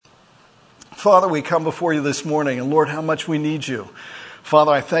Father, we come before you this morning, and Lord, how much we need you.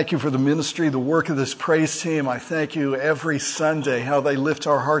 Father, I thank you for the ministry, the work of this praise team. I thank you every Sunday how they lift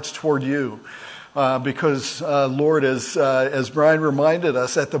our hearts toward you. Because, Lord, as Brian reminded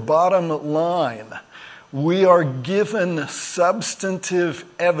us, at the bottom line, we are given substantive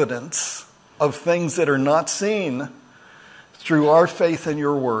evidence of things that are not seen through our faith in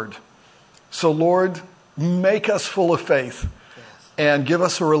your word. So, Lord, make us full of faith and give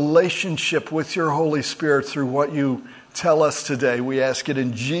us a relationship with your Holy Spirit through what you tell us today. We ask it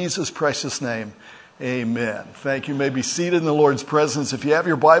in Jesus' precious name. Amen. Thank you. You may be seated in the Lord's presence. If you have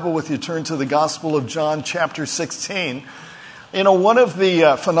your Bible with you, turn to the Gospel of John, chapter 16. You know, one of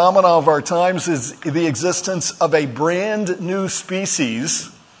the phenomena of our times is the existence of a brand new species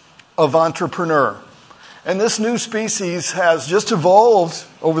of entrepreneur. And this new species has just evolved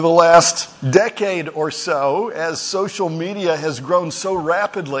over the last decade or so as social media has grown so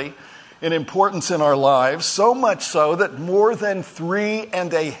rapidly in importance in our lives, so much so that more than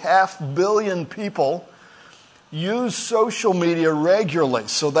 3.5 billion people use social media regularly.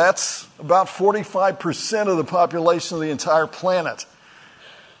 So that's about 45% of the population of the entire planet.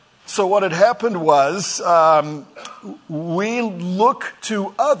 So what had happened was we look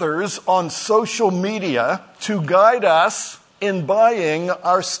to others on social media to guide us in buying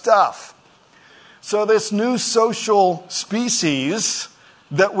our stuff. So this new social species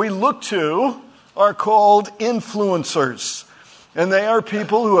that we look to are called influencers. And they are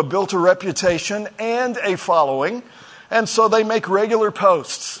people who have built a reputation and a following. And so they make regular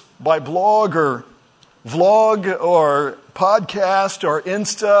posts by blog or vlog or podcast or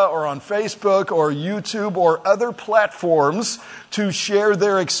Insta or on Facebook or YouTube or other platforms to share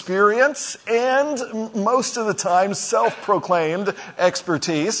their experience and most of the time self-proclaimed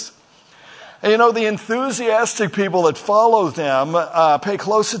expertise. And you know, the enthusiastic people that follow them pay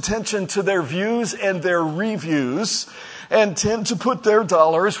close attention to their views and their reviews and tend to put their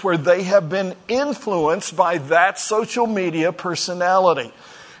dollars where they have been influenced by that social media personality.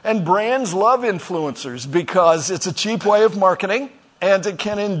 And brands love influencers because it's a cheap way of marketing and it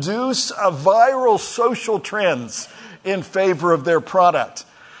can induce a viral social trends in favor of their product.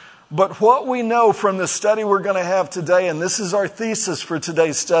 But what we know from the study we're going to have today, and this is our thesis for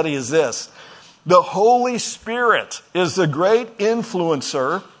today's study, is this. The Holy Spirit is the great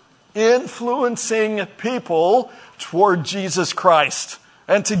influencer influencing people toward Jesus Christ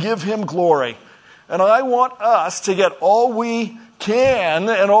and to give him glory. And I want us to get all we can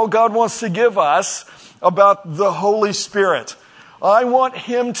and all God wants to give us about the Holy Spirit. I want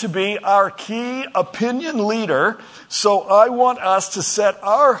him to be our key opinion leader, so I want us to set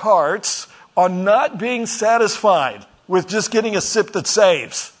our hearts on not being satisfied with just getting a sip that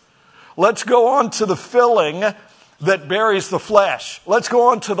saves. Let's go on to the filling that buries the flesh. Let's go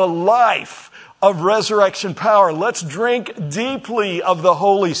on to the life of resurrection power. Let's drink deeply of the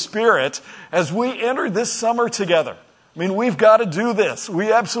Holy Spirit as we enter this summer together. I mean, we've got to do this.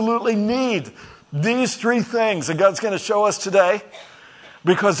 We absolutely need these three things that God's going to show us today.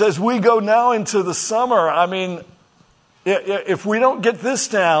 Because as we go now into the summer, I mean, if we don't get this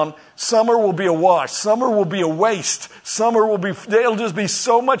down, summer will be a wash. Summer will be a waste. It'll just be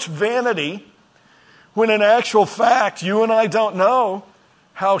so much vanity when in actual fact, you and I don't know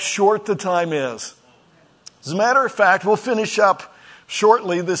how short the time is. As a matter of fact, we'll finish up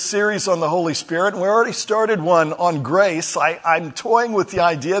shortly this series on the Holy Spirit. And we already started one on grace. I'm toying with the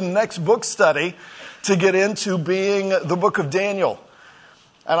idea, the next book study, to get into being the book of Daniel.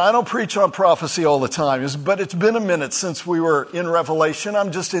 And I don't preach on prophecy all the time, but it's been a minute since we were in Revelation.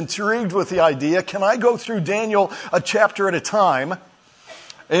 I'm just intrigued with the idea. Can I go through Daniel a chapter at a time?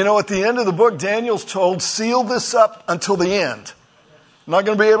 And you know, at the end of the book, Daniel's told, seal this up until the end. I'm not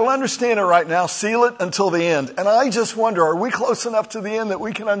going to be able to understand it right now. Seal it until the end. And I just wonder, are we close enough to the end that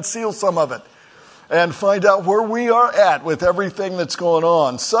we can unseal some of it and find out where we are at with everything that's going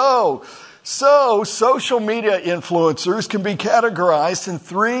on? So social media influencers can be categorized in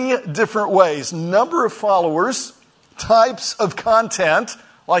three different ways. Number of followers, types of content,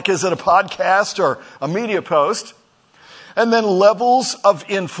 like is it a podcast or a media post, and then levels of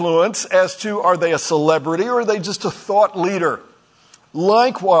influence as to are they a celebrity or are they just a thought leader.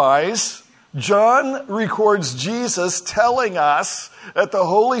 Likewise, John records Jesus telling us that the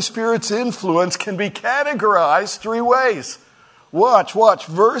Holy Spirit's influence can be categorized three ways. Watch.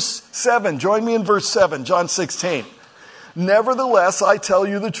 Verse 7. Join me in verse 7, John 16. Nevertheless, I tell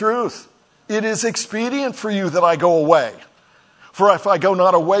you the truth. It is expedient for you that I go away. For if I go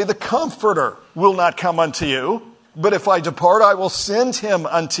not away, the Comforter will not come unto you. But if I depart, I will send him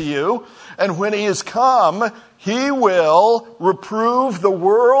unto you. And when he is come, he will reprove the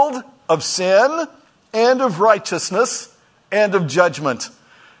world of sin and of righteousness and of judgment.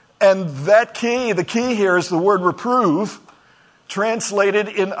 And the key here is the word reprove, translated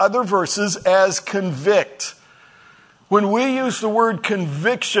in other verses as convict. When we use the word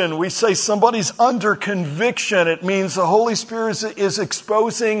conviction, we say somebody's under conviction. It means the Holy Spirit is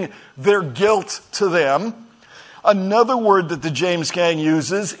exposing their guilt to them. Another word that the James Gang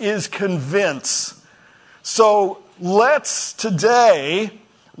uses is convince. So let's today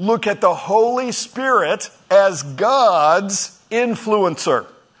look at the Holy Spirit as God's influencer.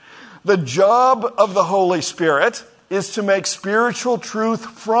 The job of the Holy Spirit is to make spiritual truth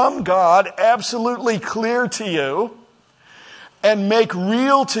from God absolutely clear to you and make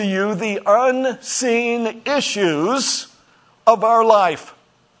real to you the unseen issues of our life.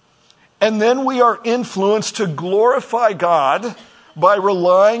 And then we are influenced to glorify God by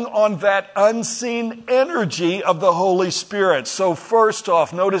relying on that unseen energy of the Holy Spirit. So first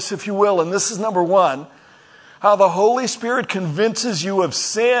off, notice if you will, and this is number one, how the Holy Spirit convinces you of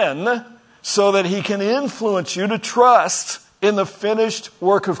sin so that he can influence you to trust in the finished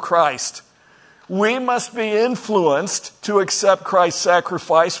work of Christ. We must be influenced to accept Christ's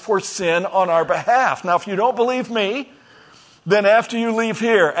sacrifice for sin on our behalf. Now, if you don't believe me, then after you leave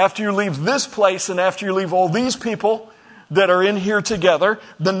here, after you leave this place, and after you leave all these people that are in here together,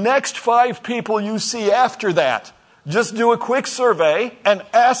 the next 5 people you see after that, just do a quick survey and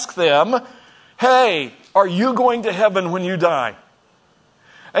ask them, hey, are you going to heaven when you die?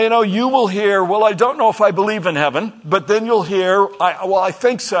 And you will hear, well, I don't know if I believe in heaven, but then you'll hear, I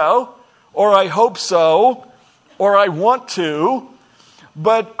think so, or I hope so, or I want to.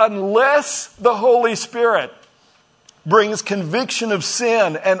 But unless the Holy Spirit brings conviction of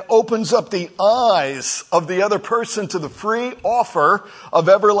sin and opens up the eyes of the other person to the free offer of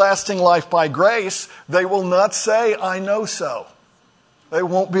everlasting life by grace, they will not say, I know so. They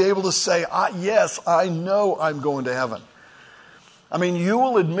won't be able to say, yes, I know I'm going to heaven. I mean, you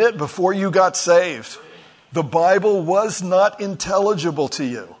will admit before you got saved, the Bible was not intelligible to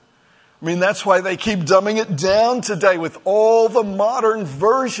you. I mean, that's why they keep dumbing it down today with all the modern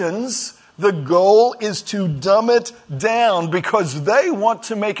versions. The goal is to dumb it down because they want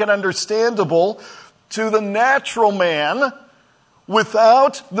to make it understandable to the natural man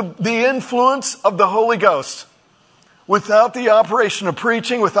without the influence of the Holy Ghost, without the operation of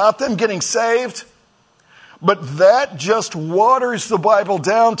preaching, without them getting saved. But that just waters the Bible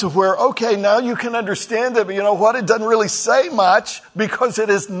down to where, okay, now you can understand it, but you know what? It doesn't really say much because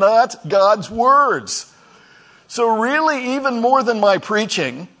it is not God's words. So really, even more than my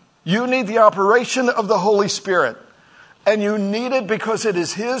preaching, you need the operation of the Holy Spirit. And you need it because it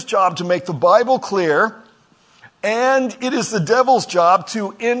is his job to make the Bible clear, and it is the devil's job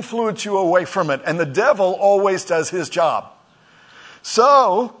to influence you away from it. And the devil always does his job.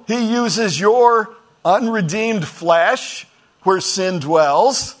 So he uses your unredeemed flesh where sin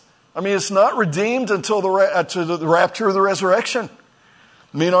dwells. I mean, it's not redeemed until the rapture of the resurrection.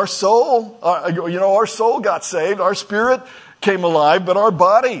 I mean, our soul, our soul got saved. Our spirit came alive, but our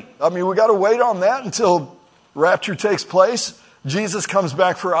body, I mean, we got to wait on that until rapture takes place. Jesus comes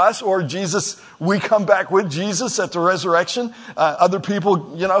back for us, or we come back with Jesus at the resurrection. Other people,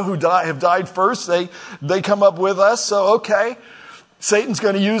 who have died first, they come up with us. So, okay. Satan's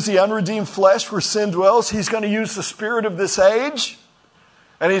going to use the unredeemed flesh where sin dwells. He's going to use the spirit of this age.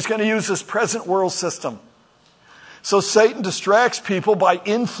 And he's going to use this present world system. So Satan distracts people by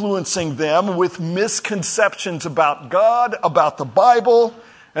influencing them with misconceptions about God, about the Bible,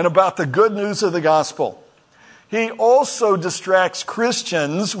 and about the good news of the gospel. He also distracts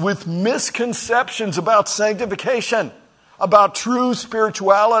Christians with misconceptions about sanctification, about true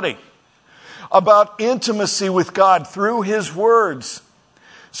spirituality, about intimacy with God through his words.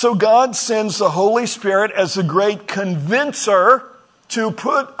 So God sends the Holy Spirit as a great convincer to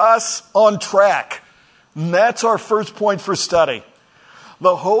put us on track. And that's our first point for study.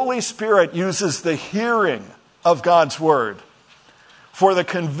 The Holy Spirit uses the hearing of God's word for the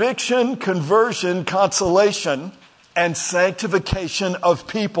conviction, conversion, consolation, and sanctification of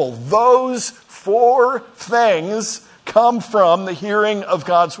people. Those 4 things come from the hearing of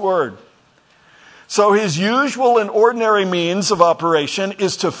God's word. So his usual and ordinary means of operation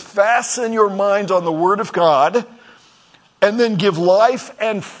is to fasten your mind on the Word of God and then give life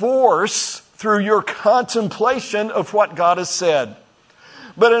and force through your contemplation of what God has said.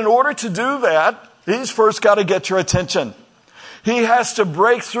 But in order to do that, he's first got to get your attention. He has to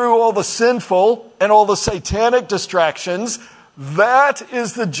break through all the sinful and all the satanic distractions That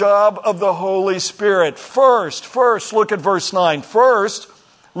is the job of the Holy Spirit. First, look at verse 9. First,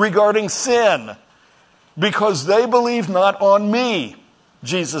 regarding sin, because they believe not on me,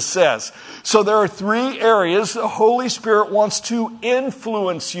 Jesus says. So there are three areas the Holy Spirit wants to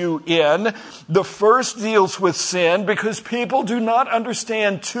influence you in. The first deals with sin, because people do not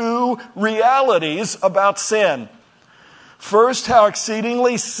understand two realities about sin. First, how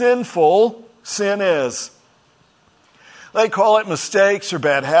exceedingly sinful sin is. They call it mistakes or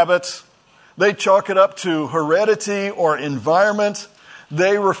bad habits. They chalk it up to heredity or environment.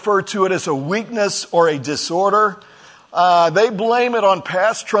 They refer to it as a weakness or a disorder. They blame it on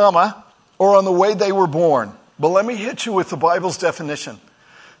past trauma or on the way they were born. But let me hit you with the Bible's definition.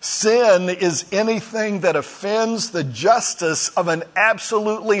 Sin is anything that offends the justice of an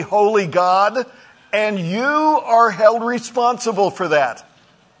absolutely holy God, and you are held responsible for that.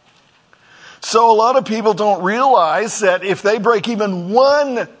 So a lot of people don't realize that if they break even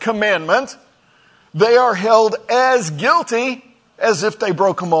one commandment, they are held as guilty as if they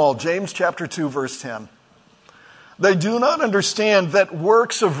broke them all. James chapter 2, verse 10. They do not understand that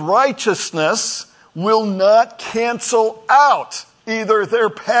works of righteousness will not cancel out either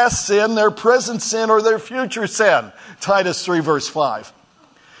their past sin, their present sin, or their future sin. Titus 3, verse 5.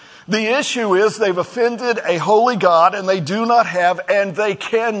 The issue is they've offended a holy God, and they do not have, and they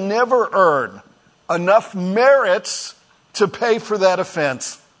can never earn enough merits to pay for that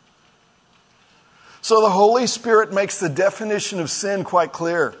offense. So the Holy Spirit makes the definition of sin quite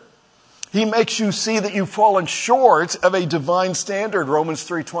clear. He makes you see that you've fallen short of a divine standard, Romans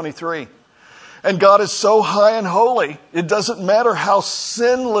 3:23. And God is so high and holy, it doesn't matter how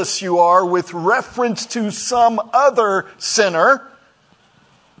sinless you are with reference to some other sinner.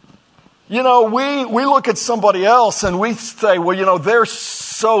 You know, we look at somebody else and we say, well, you know, they're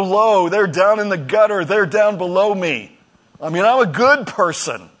so low, they're down in the gutter, they're down below me. I mean, I'm a good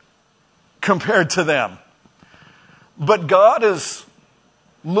person compared to them. But God is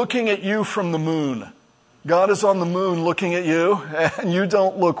looking at you from the moon. God is on the moon looking at you, and you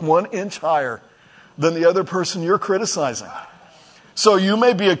don't look 1 inch higher than the other person you're criticizing. So you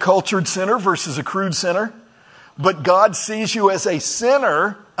may be a cultured sinner versus a crude sinner, but God sees you as a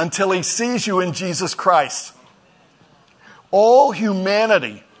sinner until He sees you in Jesus Christ. All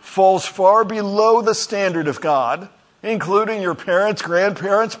humanity falls far below the standard of God, including your parents,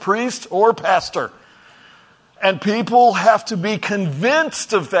 grandparents, priest, or pastor. And people have to be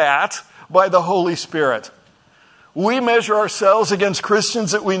convinced of that by the Holy Spirit. We measure ourselves against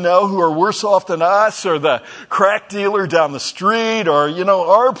Christians that we know who are worse off than us, or the crack dealer down the street, or, you know,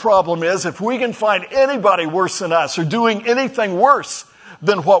 our problem is if we can find anybody worse than us or doing anything worse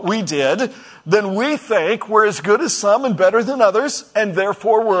than what we did, then we think we're as good as some and better than others, and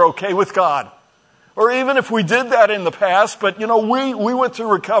therefore we're okay with God. Or even if we did that in the past, but, you know, we went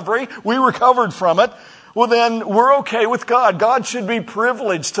through recovery, we recovered from it, well then we're okay with God. God should be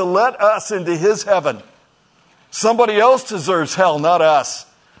privileged to let us into His heaven. Somebody else deserves hell, not us.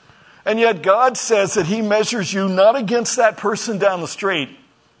 And yet God says that He measures you not against that person down the street,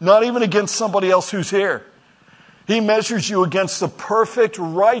 not even against somebody else who's here. He measures you against the perfect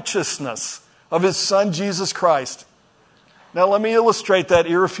righteousness of His Son, Jesus Christ. Now let me illustrate that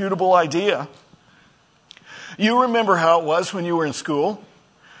irrefutable idea. You remember how it was when you were in school,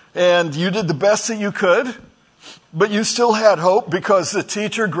 and you did the best that you could, but you still had hope because the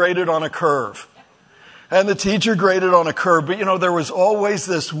teacher graded on a curve. And the teacher graded on a curve, but you know, there was always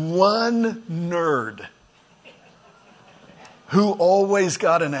this one nerd who always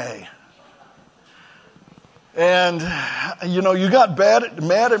got an A. And, you know, you got mad at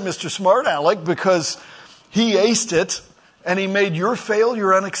Mr. Smart Aleck because he aced it and he made your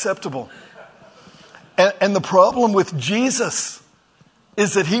failure unacceptable. And the problem with Jesus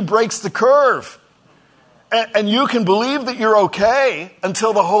is that He breaks the curve. And you can believe that you're okay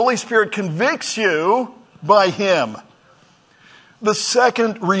until the Holy Spirit convicts you by Him. The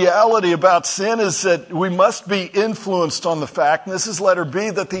second reality about sin is that we must be influenced on the fact, and this is letter B,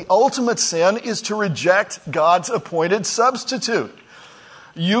 that the ultimate sin is to reject God's appointed substitute.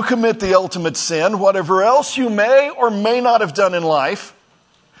 You commit the ultimate sin, whatever else you may or may not have done in life,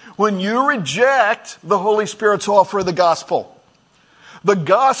 when you reject the Holy Spirit's offer of the gospel. The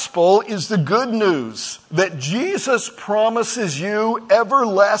gospel is the good news that Jesus promises you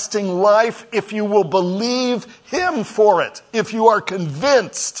everlasting life if you will believe Him for it, if you are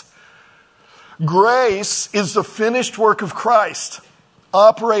convinced. Grace is the finished work of Christ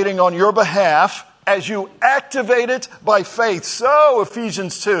operating on your behalf as you activate it by faith. So,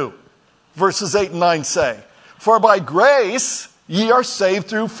 Ephesians 2, verses 8 and 9 say, "For by grace ye are saved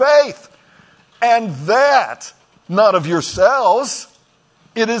through faith, and that not of yourselves.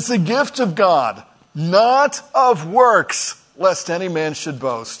 It is the gift of God, not of works, lest any man should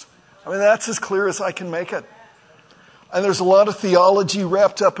boast. I mean, that's as clear as I can make it. And there's a lot of theology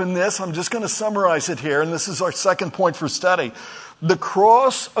wrapped up in this. I'm just going to summarize it here, and this is our second point for study. The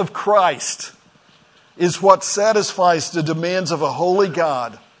cross of Christ is what satisfies the demands of a holy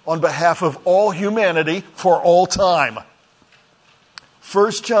God on behalf of all humanity for all time.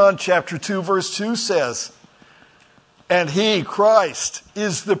 1 John chapter 2, verse 2 says, "And he, Christ,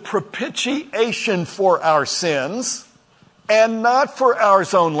 is the propitiation for our sins, and not for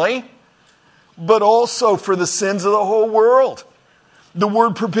ours only, but also for the sins of the whole world." The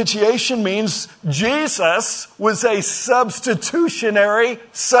word propitiation means Jesus was a substitutionary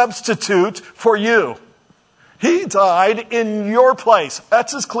substitute for you. He died in your place.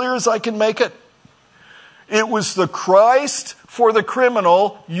 That's as clear as I can make it. It was the Christ for the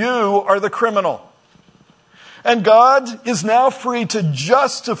criminal. You are the criminal. And God is now free to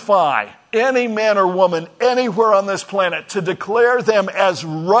justify any man or woman anywhere on this planet, to declare them as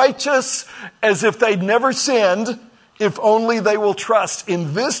righteous as if they'd never sinned, if only they will trust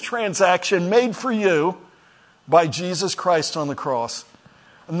in this transaction made for you by Jesus Christ on the cross.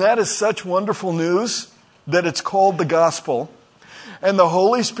 And that is such wonderful news that it's called the gospel. And the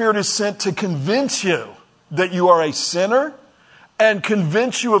Holy Spirit is sent to convince you that you are a sinner and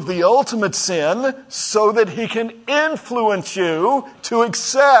convince you of the ultimate sin so that he can influence you to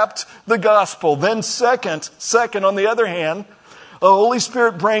accept the gospel. Then second, on the other hand, the Holy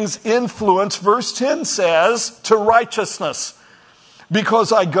Spirit brings influence, verse 10 says, to righteousness.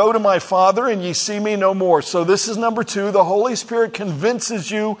 Because I go to my Father and ye see me no more. So this is number 2. The Holy Spirit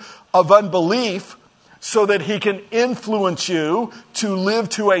convinces you of unbelief so that he can influence you to live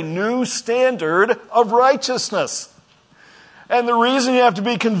to a new standard of righteousness. And the reason you have to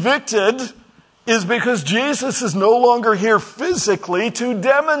be convicted is because Jesus is no longer here physically to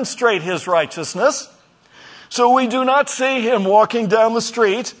demonstrate his righteousness. So we do not see him walking down the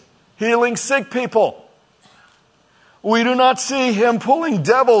street healing sick people. We do not see him pulling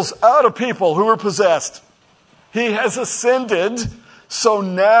devils out of people who are possessed. He has ascended, so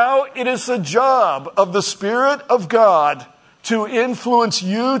now it is the job of the Spirit of God to influence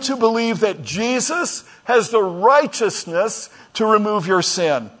you to believe that Jesus has the righteousness to remove your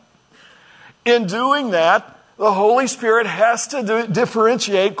sin. In doing that, the Holy Spirit has to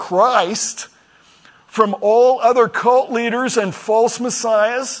differentiate Christ from all other cult leaders and false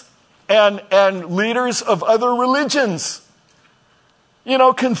messiahs and leaders of other religions. You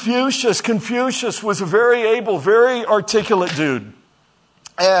know, Confucius was a very able, very articulate dude.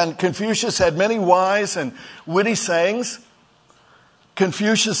 And Confucius had many wise and witty sayings.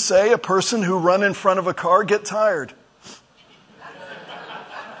 Confucius say, a person who run in front of a car get tired.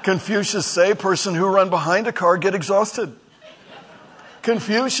 Confucius say, a person who run behind a car get exhausted.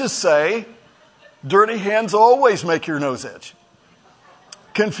 Confucius say, dirty hands always make your nose itch.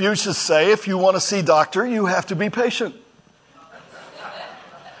 Confucius say, if you want to see doctor, you have to be patient.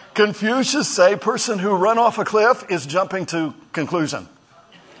 Confucius say, person who run off a cliff is jumping to conclusion.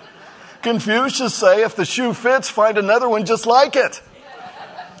 Confucius say, if the shoe fits, find another one just like it.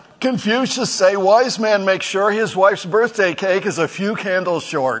 Confucius say, wise man makes sure his wife's birthday cake is a few candles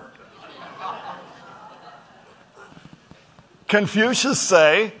short. Confucius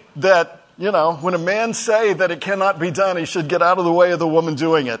say that, when a man say that it cannot be done, he should get out of the way of the woman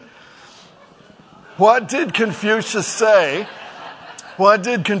doing it. What did Confucius say? What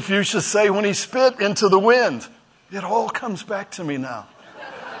did Confucius say when he spit into the wind? It all comes back to me now.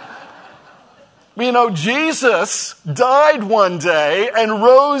 Jesus died one day and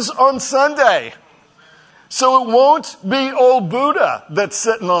rose on Sunday. So it won't be old Buddha that's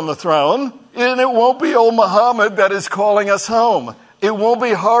sitting on the throne, and it won't be old Muhammad that is calling us home. It won't be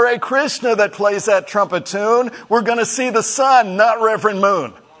Hare Krishna that plays that trumpet tune. We're going to see the sun, not Reverend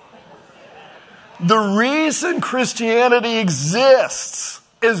Moon. The reason Christianity exists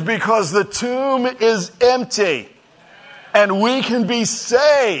is because the tomb is empty. And we can be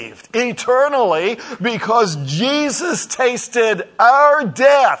saved eternally because Jesus tasted our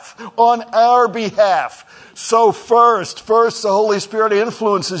death on our behalf. So first, the Holy Spirit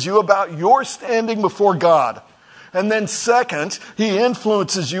influences you about your standing before God. And then second, he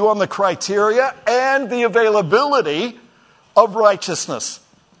influences you on the criteria and the availability of righteousness.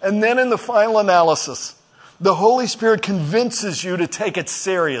 And then in the final analysis, the Holy Spirit convinces you to take it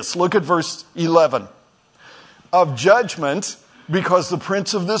serious. Look at verse 11. Of judgment, because the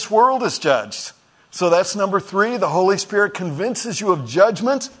prince of this world is judged. So that's number 3. The Holy Spirit convinces you of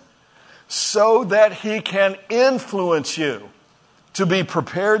judgment so that he can influence you to be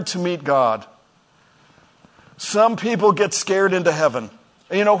prepared to meet God. Some people get scared into heaven.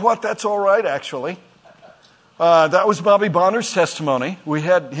 And you know what? That's all right, actually. That was Bobby Bonner's testimony. We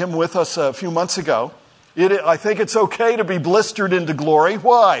had him with us a few months ago. I think it's okay to be blistered into glory.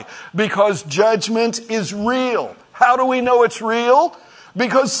 Why? Because judgment is real. How do we know it's real?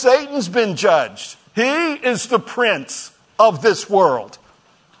 Because Satan's been judged. He is the prince of this world.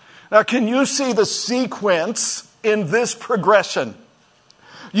 Now, can you see the sequence in this progression?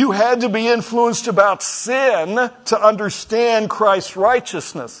 You had to be influenced about sin to understand Christ's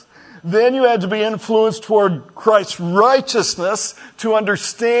righteousness. Then you had to be influenced toward Christ's righteousness to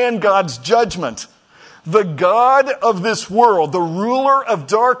understand God's judgment. The God of this world, the ruler of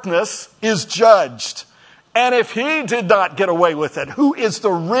darkness, is judged. And if he did not get away with it, who is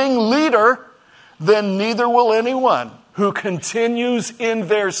the ringleader, then neither will anyone who continues in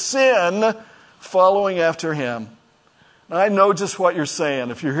their sin following after him. I know just what you're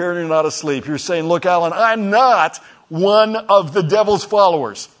saying. If you're here and you're not asleep, you're saying, look, Alan, I'm not one of the devil's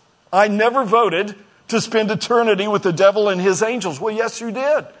followers. I never voted to spend eternity with the devil and his angels. Well, yes, you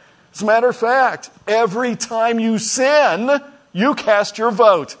did. As a matter of fact, every time you sin, you cast your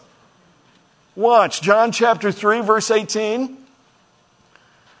vote. Watch, John chapter 3, verse 18.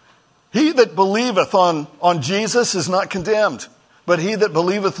 He that believeth on Jesus is not condemned, but he that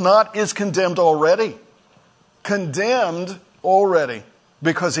believeth not is condemned already. Condemned already,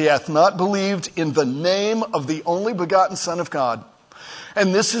 because he hath not believed in the name of the only begotten Son of God.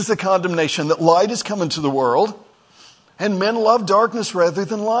 And this is the condemnation, that light is come into the world, and men love darkness rather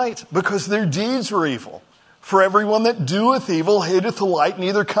than light, because their deeds were evil. For everyone that doeth evil hateth the light,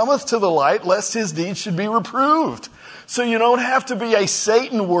 neither cometh to the light, lest his deeds should be reproved. So you don't have to be a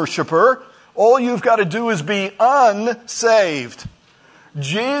Satan worshiper. All you've got to do is be unsaved.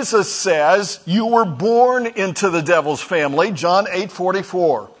 Jesus says you were born into the devil's family, John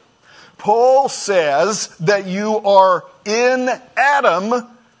 8:44. Paul says that you are in Adam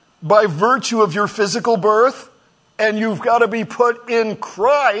by virtue of your physical birth, and you've got to be put in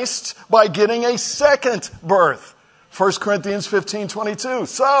Christ by getting a second birth. 1 Corinthians 15:22.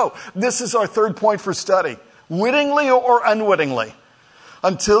 So, this is our third point for study. Wittingly or unwittingly,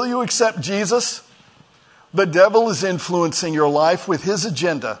 until you accept Jesus, the devil is influencing your life with his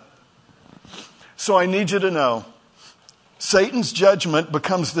agenda. So I need you to know, Satan's judgment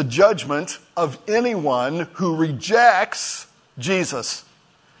becomes the judgment of anyone who rejects Jesus.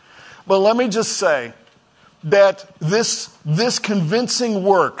 But let me just say that this convincing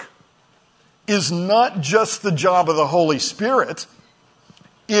work is not just the job of the Holy Spirit.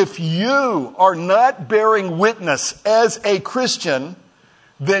 If you are not bearing witness as a Christian,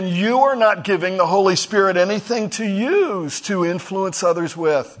 then you are not giving the Holy Spirit anything to use to influence others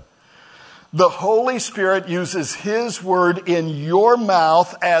with. The Holy Spirit uses His word in your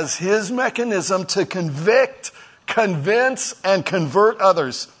mouth as His mechanism to convict, convince, and convert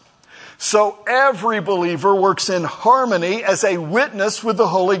others. So every believer works in harmony as a witness with the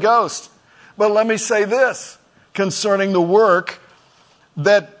Holy Ghost. But let me say this concerning the work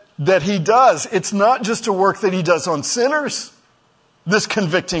that He does. It's not just a work that He does on sinners, this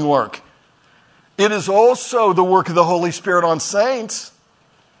convicting work. It is also the work of the Holy Spirit on saints,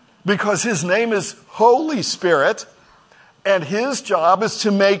 because His name is Holy Spirit, and His job is to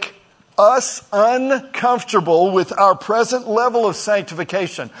make us uncomfortable with our present level of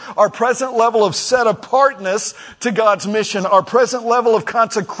sanctification, our present level of set-apartness to God's mission, our present level of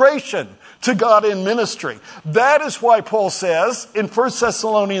consecration to God in ministry. That is why Paul says in 1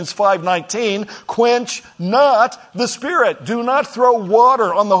 Thessalonians 5:19, quench not the Spirit. Do not throw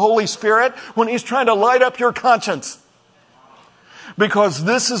water on the Holy Spirit when He's trying to light up your conscience. Because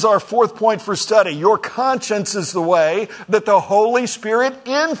this is our fourth point for study. Your conscience is the way that the Holy Spirit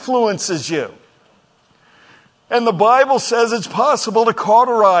influences you. And the Bible says it's possible to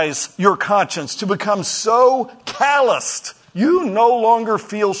cauterize your conscience, to become so calloused, you no longer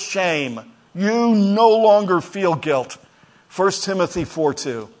feel shame. You no longer feel guilt. 1 Timothy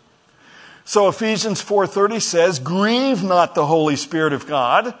 4:2. So Ephesians 4:30 says, grieve not the Holy Spirit of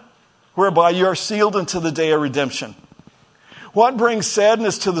God, whereby you are sealed unto the day of redemption. What brings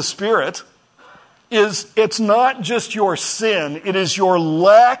sadness to the Spirit is it's not just your sin, it is your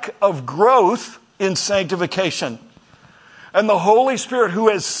lack of growth in sanctification. And the Holy Spirit who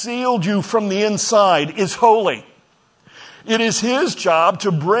has sealed you from the inside is holy. It is His job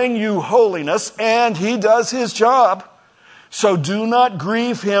to bring you holiness, and He does His job. So do not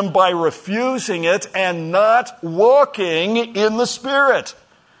grieve Him by refusing it and not walking in the Spirit.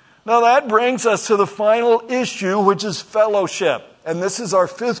 Now that brings us to the final issue, which is fellowship. And this is our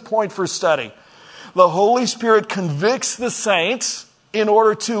fifth point for study. The Holy Spirit convicts the saints in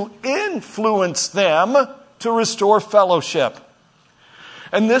order to influence them to restore fellowship.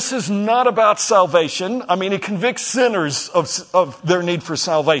 And this is not about salvation. I mean, it convicts sinners of their need for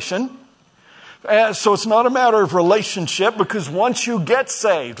salvation. So it's not a matter of relationship, because once you get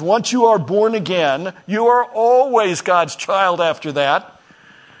saved, once you are born again, you are always God's child after that.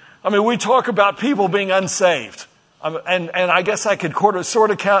 I mean, we talk about people being unsaved. And I guess I could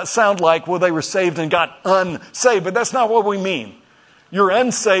sort of sound like, well, they were saved and got unsaved, but that's not what we mean. You're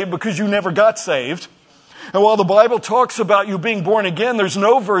unsaved because you never got saved. And while the Bible talks about you being born again, there's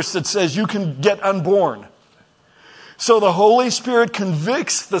no verse that says you can get unborn. So the Holy Spirit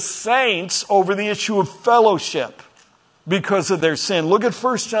convicts the saints over the issue of fellowship because of their sin. Look at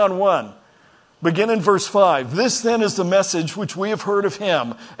 1 John 1. Begin in verse 5. This then is the message which we have heard of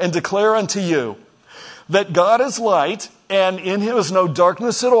him and declare unto you, that God is light and in him is no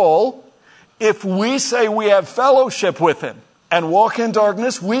darkness at all. If we say we have fellowship with him and walk in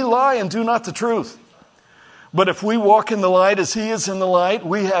darkness, we lie and do not the truth. But if we walk in the light as he is in the light,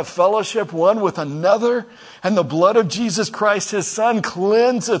 we have fellowship one with another, and the blood of Jesus Christ, his Son,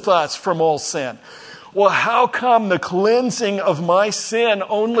 cleanseth us from all sin. Well, how come the cleansing of my sin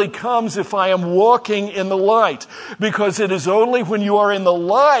only comes if I am walking in the light? Because it is only when you are in the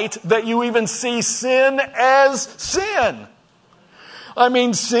light that you even see sin as sin. I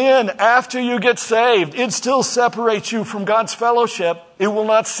mean, sin, after you get saved, it still separates you from God's fellowship. It will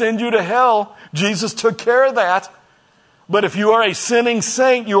not send you to hell. Jesus took care of that. But if you are a sinning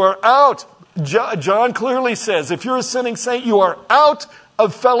saint, you are out. John clearly says, if you're a sinning saint, you are out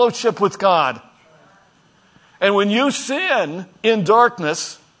of fellowship with God. And when you sin in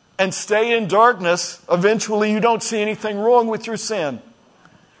darkness and stay in darkness, eventually you don't see anything wrong with your sin.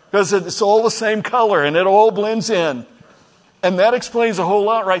 Because it's all the same color and it all blends in. And that explains a whole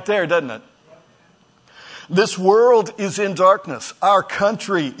lot right there, doesn't it? This world is in darkness. Our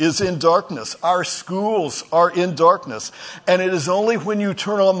country is in darkness. Our schools are in darkness. And it is only when you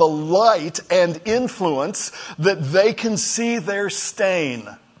turn on the light and influence that they can see their stain,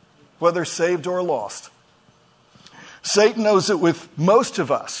 whether saved or lost. Satan knows it with most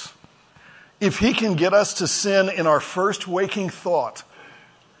of us. If he can get us to sin in our first waking thought,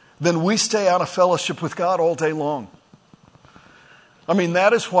 then we stay out of fellowship with God all day long. I mean,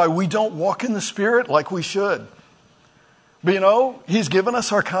 that is why we don't walk in the Spirit like we should. But you know, he's given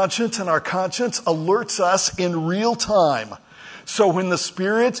us our conscience, and our conscience alerts us in real time. So when the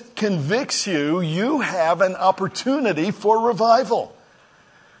Spirit convicts you, you have an opportunity for revival.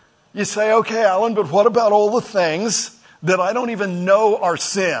 You say, okay, Alan, but what about all the things that I don't even know are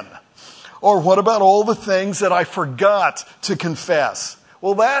sin? Or what about all the things that I forgot to confess?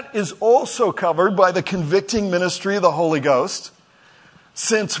 Well, that is also covered by the convicting ministry of the Holy Ghost.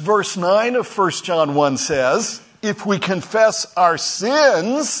 Since verse 9 of 1 John 1 says, if we confess our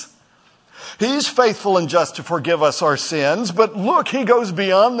sins, he's faithful and just to forgive us our sins. But look, he goes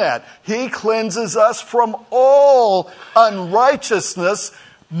beyond that. He cleanses us from all unrighteousness,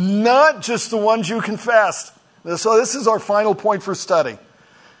 not just the ones you confessed. So this is our final point for study.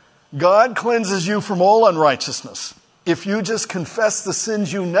 God cleanses you from all unrighteousness if you just confess the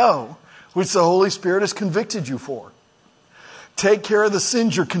sins you know, which the Holy Spirit has convicted you for. Take care of the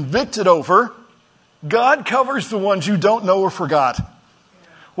sins you're convicted over. God covers the ones you don't know or forgot.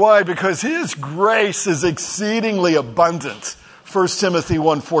 Why? Because his grace is exceedingly abundant. 1 Timothy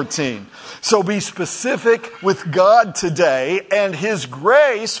 1:14. So be specific with God today, and his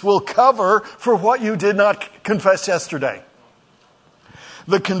grace will cover for what you did not confess yesterday.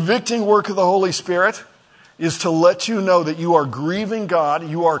 The convicting work of the Holy Spirit is to let you know that you are grieving God,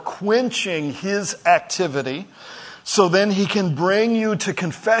 you are quenching his activity, so then he can bring you to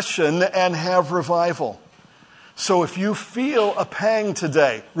confession and have revival. So if you feel a pang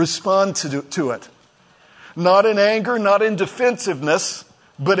today, respond to it. Not in anger, not in defensiveness,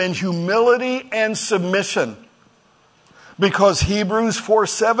 but in humility and submission. Because Hebrews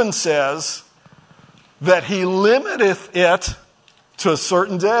 4:7 says that he limiteth it to a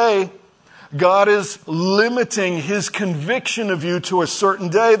certain day. God is limiting his conviction of you to a certain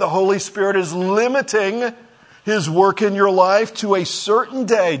day. The Holy Spirit is limiting his work in your life to a certain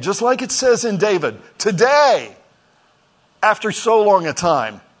day, just like it says in David, today, after so long a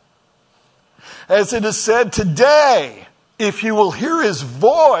time. As it is said, today, if you will hear his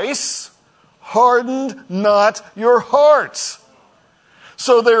voice, harden not your hearts.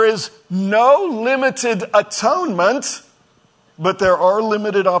 So there is no limited atonement, but there are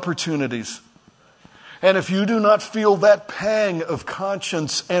limited opportunities. And if you do not feel that pang of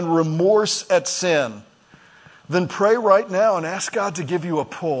conscience and remorse at sin, then pray right now and ask God to give you a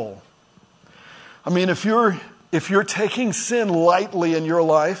pull. I mean, if you're taking sin lightly in your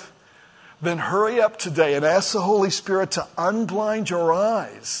life, then hurry up today and ask the Holy Spirit to unblind your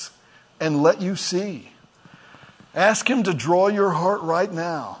eyes and let you see. Ask Him to draw your heart right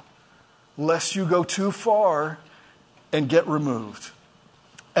now, lest you go too far and get removed.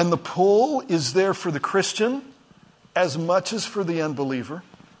 And the pull is there for the Christian as much as for the unbeliever.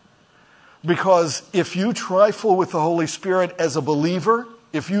 Because if you trifle with the Holy Spirit as a believer,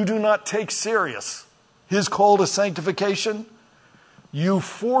 if you do not take serious His call to sanctification, you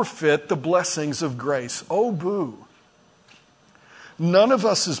forfeit the blessings of grace. Oh, boo. None of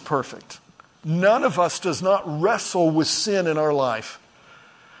us is perfect. None of us does not wrestle with sin in our life.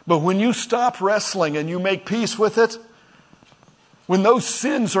 But when you stop wrestling and you make peace with it, when those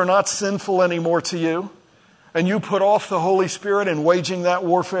sins are not sinful anymore to you, and you put off the Holy Spirit in waging that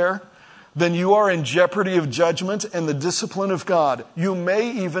warfare, then you are in jeopardy of judgment and the discipline of God. You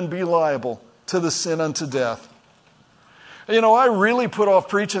may even be liable to the sin unto death. You know, I really put off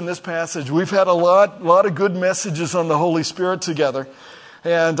preaching this passage. We've had a lot of good messages on the Holy Spirit together.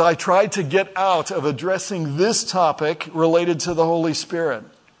 And I tried to get out of addressing this topic related to the Holy Spirit.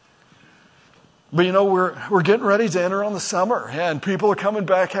 But you know, we're getting ready to enter on the summer, and people are coming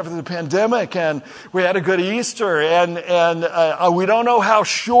back after the pandemic, and we had a good Easter, and we don't know how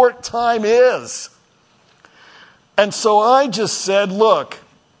short time is. And so I just said, look,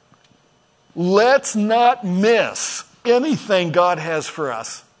 let's not miss anything God has for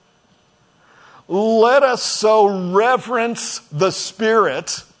us. Let us so reverence the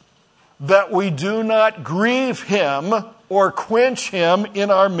Spirit that we do not grieve Him or quench Him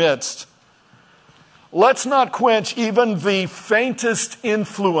in our midst. Let's not quench even the faintest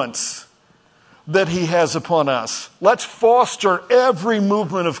influence that He has upon us. Let's foster every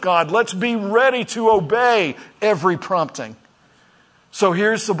movement of God. Let's be ready to obey every prompting. So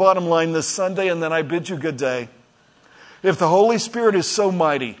here's the bottom line this Sunday, and then I bid you good day. If the Holy Spirit is so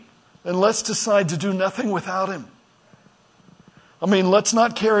mighty, then let's decide to do nothing without Him. I mean, let's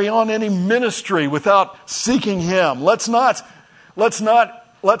not carry on any ministry without seeking Him. Let's not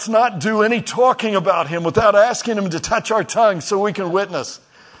do any talking about Him without asking Him to touch our tongues so we can witness.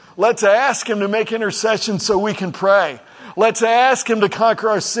 Let's ask Him to make intercession so we can pray. Let's ask Him to conquer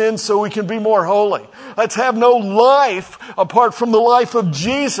our sins so we can be more holy. Let's have no life apart from the life of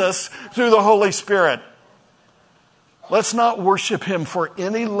Jesus through the Holy Spirit. Let's not worship Him for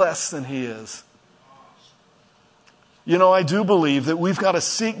any less than He is. You know, I do believe that we've got to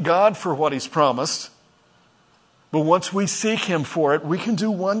seek God for what He's promised. But once we seek Him for it, we can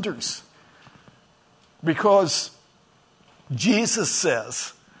do wonders. Because Jesus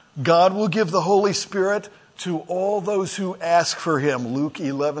says, God will give the Holy Spirit to all those who ask for Him. Luke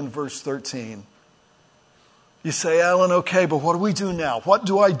 11, verse 13. You say, Alan, okay, but what do we do now? What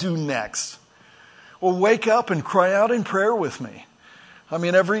do I do next? Well, wake up and cry out in prayer with me. I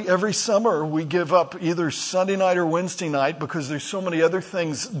mean, every summer we give up either Sunday night or Wednesday night because there's so many other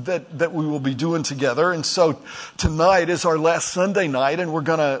things that we will be doing together. And so tonight is our last Sunday night, and we're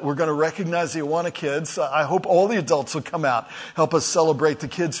gonna recognize the Awana kids. I hope all the adults will come out, help us celebrate the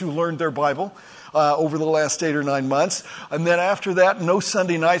kids who learned their Bible over the last 8 or 9 months. And then after that, no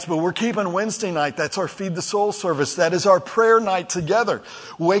Sunday nights, but we're keeping Wednesday night. That's our Feed the Soul service. That is our prayer night together.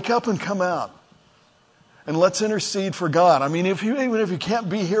 Wake up and come out. And let's intercede for God. I mean, even if you can't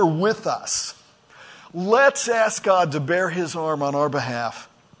be here with us, let's ask God to bear His arm on our behalf.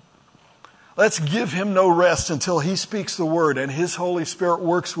 Let's give Him no rest until He speaks the word and His Holy Spirit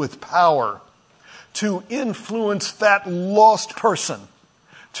works with power to influence that lost person.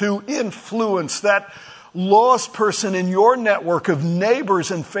 To influence that lost person in your network of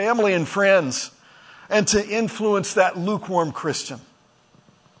neighbors and family and friends. And to influence that lukewarm Christian.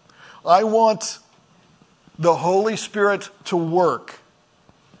 I want the Holy Spirit to work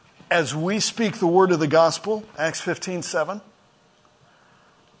as we speak the word of the gospel, Acts 15:7.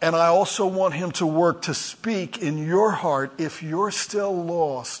 And I also want Him to work to speak in your heart if you're still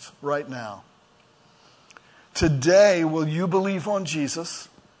lost right now. Today, will you believe on Jesus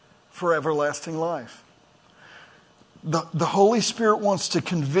for everlasting life? The Holy Spirit wants to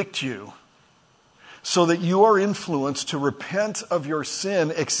convict you so that you are influenced to repent of your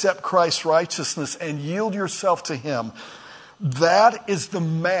sin, accept Christ's righteousness, and yield yourself to Him. That is the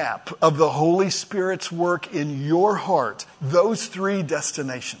map of the Holy Spirit's work in your heart. Those 3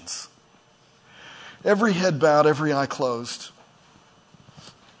 destinations. Every head bowed, every eye closed.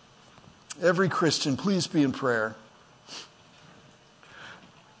 Every Christian, please be in prayer.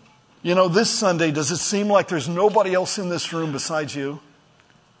 You know, this Sunday, does it seem like there's nobody else in this room besides you?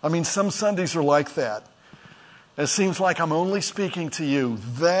 I mean, some Sundays are like that. It seems like I'm only speaking to you.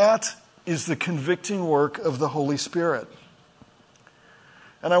 That is the convicting work of the Holy Spirit.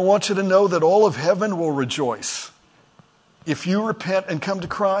 And I want you to know that all of heaven will rejoice if you repent and come to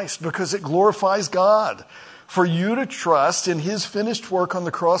Christ, because it glorifies God for you to trust in His finished work on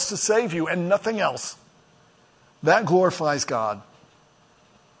the cross to save you and nothing else. That glorifies God.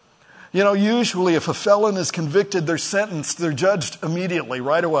 You know, usually if a felon is convicted, they're sentenced, they're judged immediately,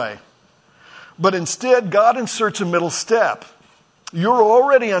 right away. But instead, God inserts a middle step. You're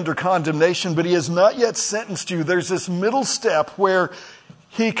already under condemnation, but He has not yet sentenced you. There's this middle step where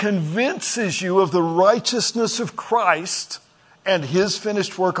He convinces you of the righteousness of Christ and His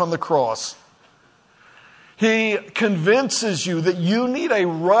finished work on the cross. He convinces you that you need a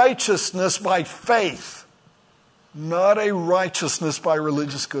righteousness by faith, not a righteousness by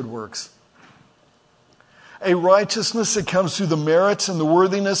religious good works. A righteousness that comes through the merits and the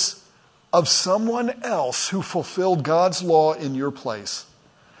worthiness of someone else who fulfilled God's law in your place.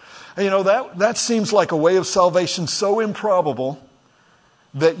 And you know, that seems like a way of salvation so improbable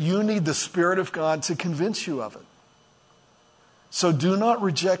that you need the Spirit of God to convince you of it. So do not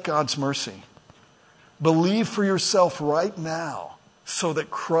reject God's mercy. Believe for yourself right now so that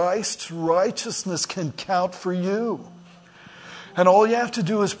Christ's righteousness can count for you. And all you have to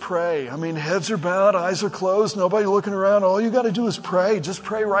do is pray. I mean, heads are bowed, eyes are closed, nobody looking around. All you got to do is pray. Just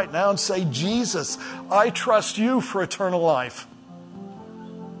pray right now and say, Jesus, I trust you for eternal life.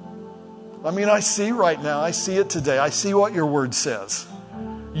 I mean, I see right now, I see it today. I see what your word says.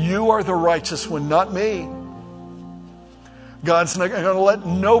 You are the righteous one, not me. God's not going to let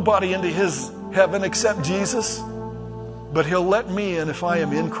nobody into His heaven except Jesus, but He'll let me in if I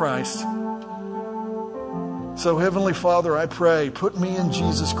am in Christ. So, Heavenly Father, I pray, put me in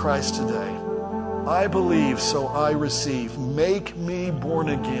Jesus Christ today. I believe, so I receive. Make me born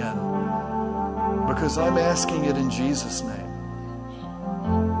again, because I'm asking it in Jesus' name.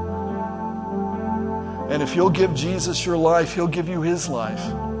 And if you'll give Jesus your life, He'll give you His life.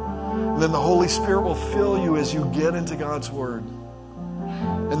 And then the Holy Spirit will fill you as you get into God's Word.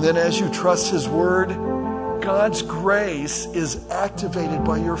 And then as you trust His Word, God's grace is activated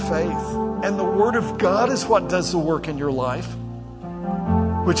by your faith. And the Word of God is what does the work in your life,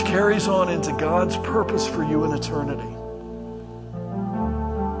 which carries on into God's purpose for you in eternity.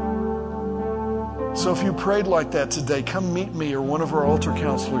 So if you prayed like that today, come meet me or one of our altar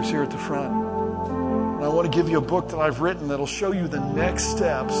counselors here at the front. And I want to give you a book that I've written that'll show you the next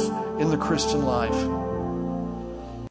steps in the Christian life.